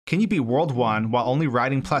Can you beat World 1 while only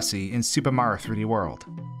riding Plessie in Super Mario 3D World?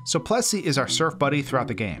 So Plessie is our surf buddy throughout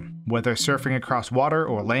the game. Whether surfing across water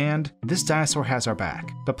or land, this dinosaur has our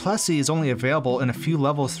back. But Plessie is only available in a few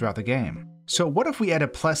levels throughout the game. So what if we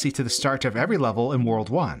added Plessie to the start of every level in World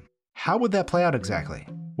 1? How would that play out exactly?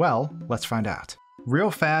 Well, let's find out.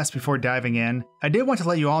 Real fast before diving in, I did want to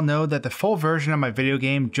let you all know that the full version of my video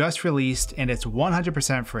game just released and it's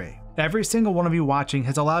 100% free. Every single one of you watching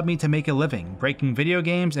has allowed me to make a living breaking video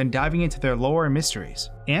games and diving into their lore and mysteries.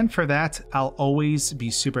 And for that, I'll always be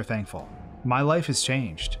super thankful. My life has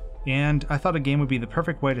changed, and I thought a game would be the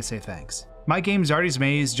perfect way to say thanks. My game Zardy's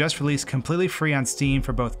Maze just released completely free on Steam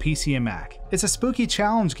for both PC and Mac. It's a spooky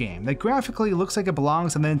challenge game that graphically looks like it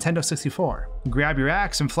belongs on the Nintendo 64. Grab your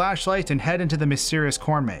axe and flashlight and head into the mysterious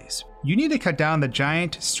corn maze. You need to cut down the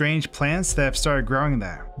giant, strange plants that have started growing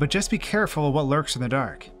there, but just be careful of what lurks in the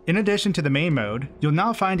dark. In addition to the main mode, you'll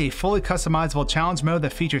now find a fully customizable challenge mode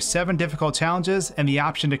that features 7 difficult challenges and the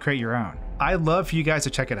option to create your own. I'd love for you guys to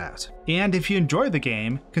check it out. And if you enjoyed the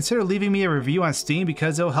game, consider leaving me a review on Steam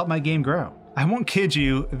because it'll help my game grow. I won't kid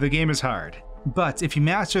you, the game is hard. But if you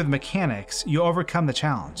master the mechanics, you'll overcome the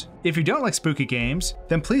challenge. If you don't like spooky games,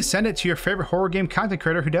 then please send it to your favorite horror game content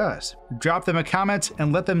creator who does. Drop them a comment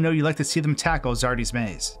and let them know you'd like to see them tackle Zardy's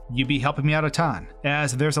Maze. You'd be helping me out a ton,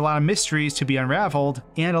 as there's a lot of mysteries to be unraveled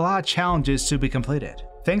and a lot of challenges to be completed.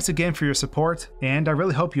 Thanks again for your support, and I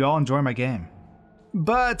really hope you all enjoy my game.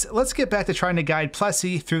 But let's get back to trying to guide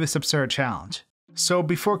Plessie through this absurd challenge. So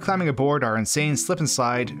before climbing aboard our insane slip and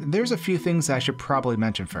slide, there's a few things I should probably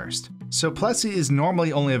mention first. So Plessie is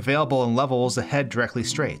normally only available in levels that head directly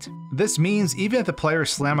straight. This means even if the players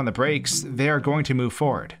slam on the brakes, they are going to move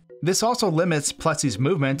forward. This also limits Plessie's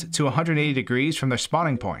movement to 180 degrees from their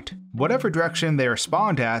spawning point. Whatever direction they are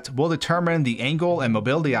spawned at will determine the angle and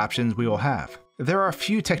mobility options we will have. There are a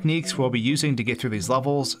few techniques we'll be using to get through these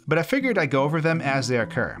levels, but I figured I'd go over them as they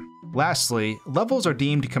occur. Lastly, levels are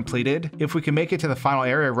deemed completed if we can make it to the final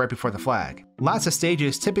area right before the flag. Lots of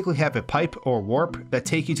stages typically have a pipe or warp that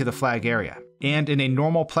take you to the flag area, and in a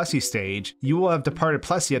normal Plessie stage, you will have departed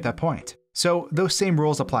Plessie at that point. So those same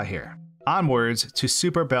rules apply here. Onwards to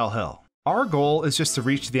Super Bell Hill. Our goal is just to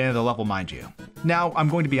reach the end of the level, mind you. Now, I'm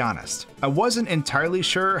going to be honest. I wasn't entirely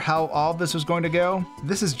sure how all of this was going to go.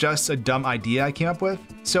 This is just a dumb idea I came up with.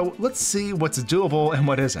 So let's see what's doable and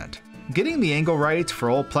what isn't. Getting the angle right for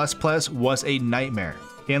old Pless was a nightmare,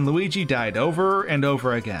 and Luigi died over and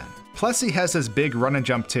over again. Plessie has this big run and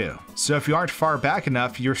jump too, so if you aren't far back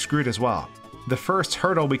enough, you're screwed as well. The first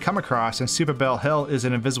hurdle we come across in Super Bell Hill is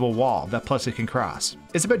an invisible wall that Plessie can cross.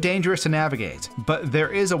 It's a bit dangerous to navigate, but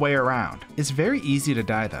there is a way around. It's very easy to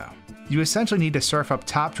die though. You essentially need to surf up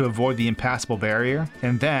top to avoid the impassable barrier,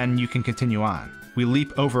 and then you can continue on. We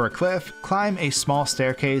leap over a cliff, climb a small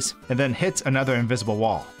staircase, and then hit another invisible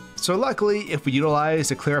wall. So luckily, if we utilize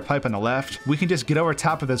the clear pipe on the left, we can just get over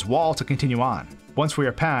top of this wall to continue on. Once we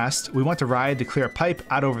are past, we want to ride the clear pipe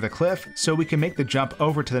out over the cliff so we can make the jump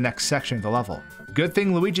over to the next section of the level. Good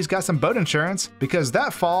thing Luigi's got some boat insurance, because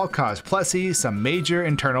that fall caused Plessie some major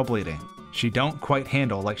internal bleeding. She don't quite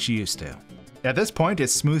handle like she used to. At this point,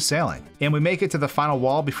 it's smooth sailing, and we make it to the final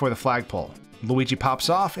wall before the flagpole. Luigi pops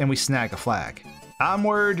off and we snag a flag.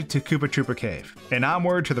 Onward to Koopa Troopa Cave, and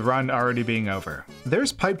onward to the run already being over.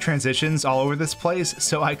 There's pipe transitions all over this place,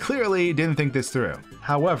 so I clearly didn't think this through.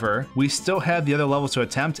 However, we still had the other levels to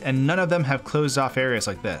attempt, and none of them have closed off areas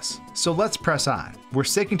like this. So let's press on. We're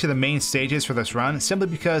sticking to the main stages for this run simply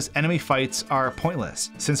because enemy fights are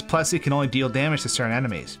pointless, since Plessie can only deal damage to certain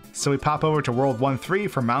enemies. So we pop over to World 1-3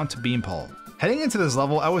 for Mount Beanpole. Heading into this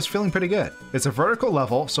level, I was feeling pretty good. It's a vertical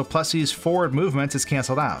level, so Plessie's forward movement is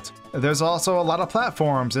cancelled out. There's also a lot of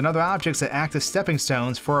platforms and other objects that act as stepping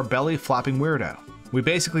stones for a belly-flopping weirdo. We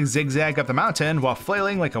basically zigzag up the mountain while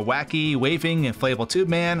flailing like a wacky, waving, inflatable tube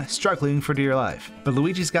man, struggling for dear life. But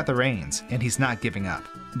Luigi's got the reins, and he's not giving up.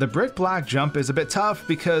 The brick block jump is a bit tough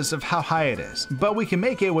because of how high it is, but we can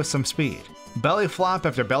make it with some speed. Belly flop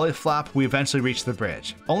after belly flop, we eventually reach the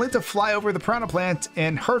bridge, only to fly over the piranha plant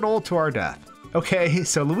and hurtle to our death. Okay,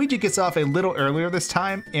 so Luigi gets off a little earlier this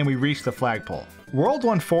time, and we reach the flagpole. World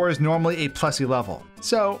 1-4 is normally a Plessie level,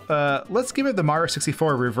 so let's give it the Mario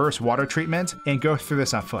 64 reverse water treatment and go through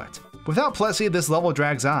this on foot. Without Plessie, this level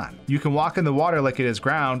drags on. You can walk in the water like it is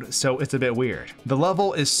ground, so it's a bit weird. The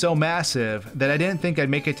level is so massive that I didn't think I'd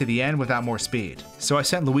make it to the end without more speed, so I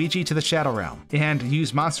sent Luigi to the Shadow Realm, and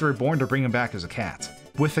used Monster Reborn to bring him back as a cat.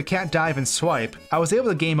 With the cat dive and swipe, I was able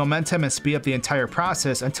to gain momentum and speed up the entire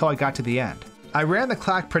process until I got to the end. I ran the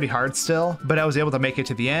clock pretty hard still, but I was able to make it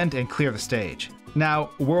to the end and clear the stage.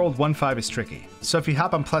 Now, World 1-5 is tricky, so if you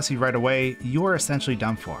hop on Plessie right away, you are essentially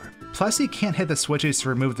done for. Plessie can't hit the switches to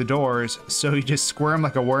remove the doors, so you just squirm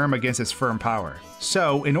like a worm against its firm power.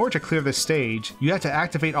 So, in order to clear this stage, you have to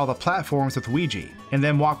activate all the platforms with Ouija, and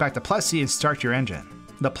then walk back to Plessie and start your engine.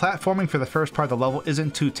 The platforming for the first part of the level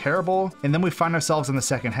isn't too terrible, and then we find ourselves in the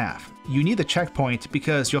second half. You need the checkpoint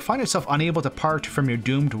because you'll find yourself unable to part from your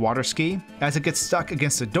doomed water ski, as it gets stuck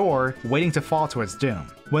against the door, waiting to fall to its doom.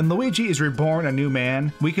 When Luigi is reborn a new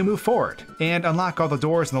man, we can move forward, and unlock all the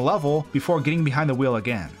doors in the level before getting behind the wheel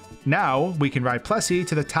again. Now, we can ride Plessie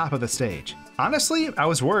to the top of the stage. Honestly, I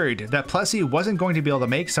was worried that Plessie wasn't going to be able to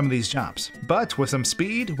make some of these jumps, but with some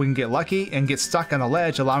speed, we can get lucky and get stuck on the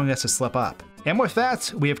ledge, allowing us to slip up. And with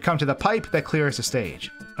that, we have come to the pipe that clears the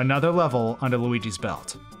stage. Another level under Luigi's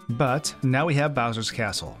belt. But now we have Bowser's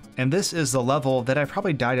Castle, and this is the level that I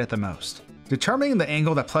probably died at the most. Determining the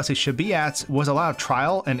angle that Plessie should be at was a lot of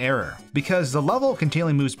trial and error, because the level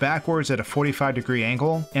continually moves backwards at a 45-degree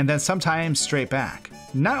angle, and then sometimes straight back.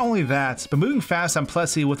 Not only that, but moving fast on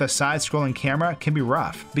Plessie with a side-scrolling camera can be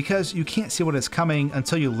rough, because you can't see what is coming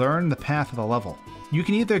until you learn the path of the level. You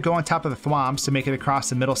can either go on top of the thwomps to make it across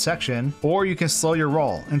the middle section, or you can slow your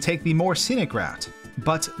roll and take the more scenic route.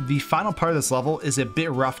 But the final part of this level is a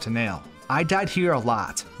bit rough to nail. I died here a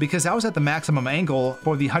lot, because I was at the maximum angle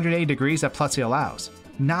for the 180 degrees that Plessie allows.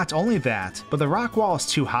 Not only that, but the rock wall is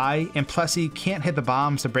too high and Plessie can't hit the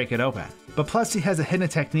bombs to break it open. But Plessie has a hidden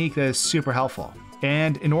technique that is super helpful.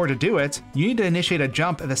 And in order to do it, you need to initiate a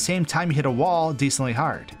jump at the same time you hit a wall decently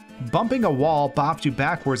hard. Bumping a wall bops you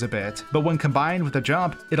backwards a bit, but when combined with the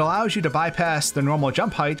jump, it allows you to bypass the normal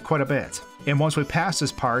jump height quite a bit. And once we pass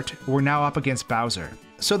this part, we're now up against Bowser.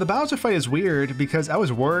 So the Bowser fight is weird because I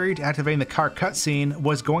was worried activating the car cutscene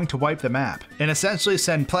was going to wipe the map and essentially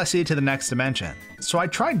send Plessie to the next dimension. So I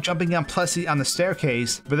tried jumping on Plessie on the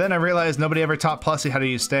staircase, but then I realized nobody ever taught Plessie how to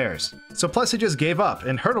use stairs. So Plessie just gave up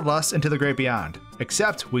and hurtled us into the great beyond.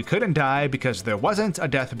 Except we couldn't die because there wasn't a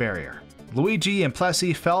death barrier. Luigi and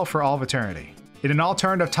Plessie fell for all of eternity. In an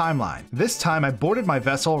alternative timeline, this time I boarded my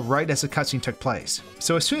vessel right as the cutscene took place.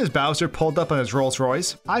 So as soon as Bowser pulled up on his Rolls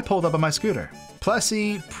Royce, I pulled up on my scooter.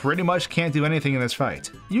 Plessie pretty much can't do anything in this fight.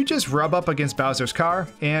 You just rub up against Bowser's car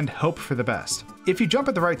and hope for the best. If you jump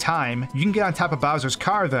at the right time, you can get on top of Bowser's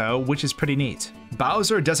car though, which is pretty neat.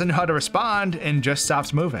 Bowser doesn't know how to respond and just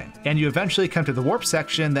stops moving, and you eventually come to the warp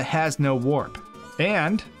section that has no warp.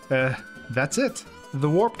 And, that's it. The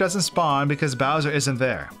warp doesn't spawn because Bowser isn't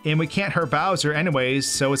there, and we can't hurt Bowser anyways,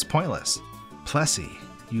 so it's pointless. Plessie,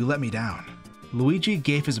 you let me down. Luigi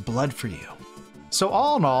gave his blood for you. So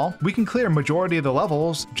all in all, we can clear a majority of the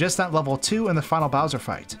levels, just not level 2 in the final Bowser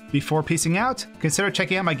fight. Before peacing out, consider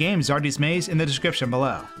checking out my game Zardy's Maze in the description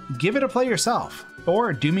below. Give it a play yourself,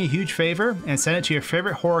 or do me a huge favor and send it to your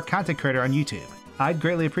favorite horror content creator on YouTube. I'd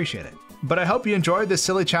greatly appreciate it. But I hope you enjoyed this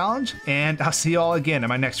silly challenge, and I'll see you all again in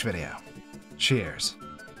my next video. Cheers.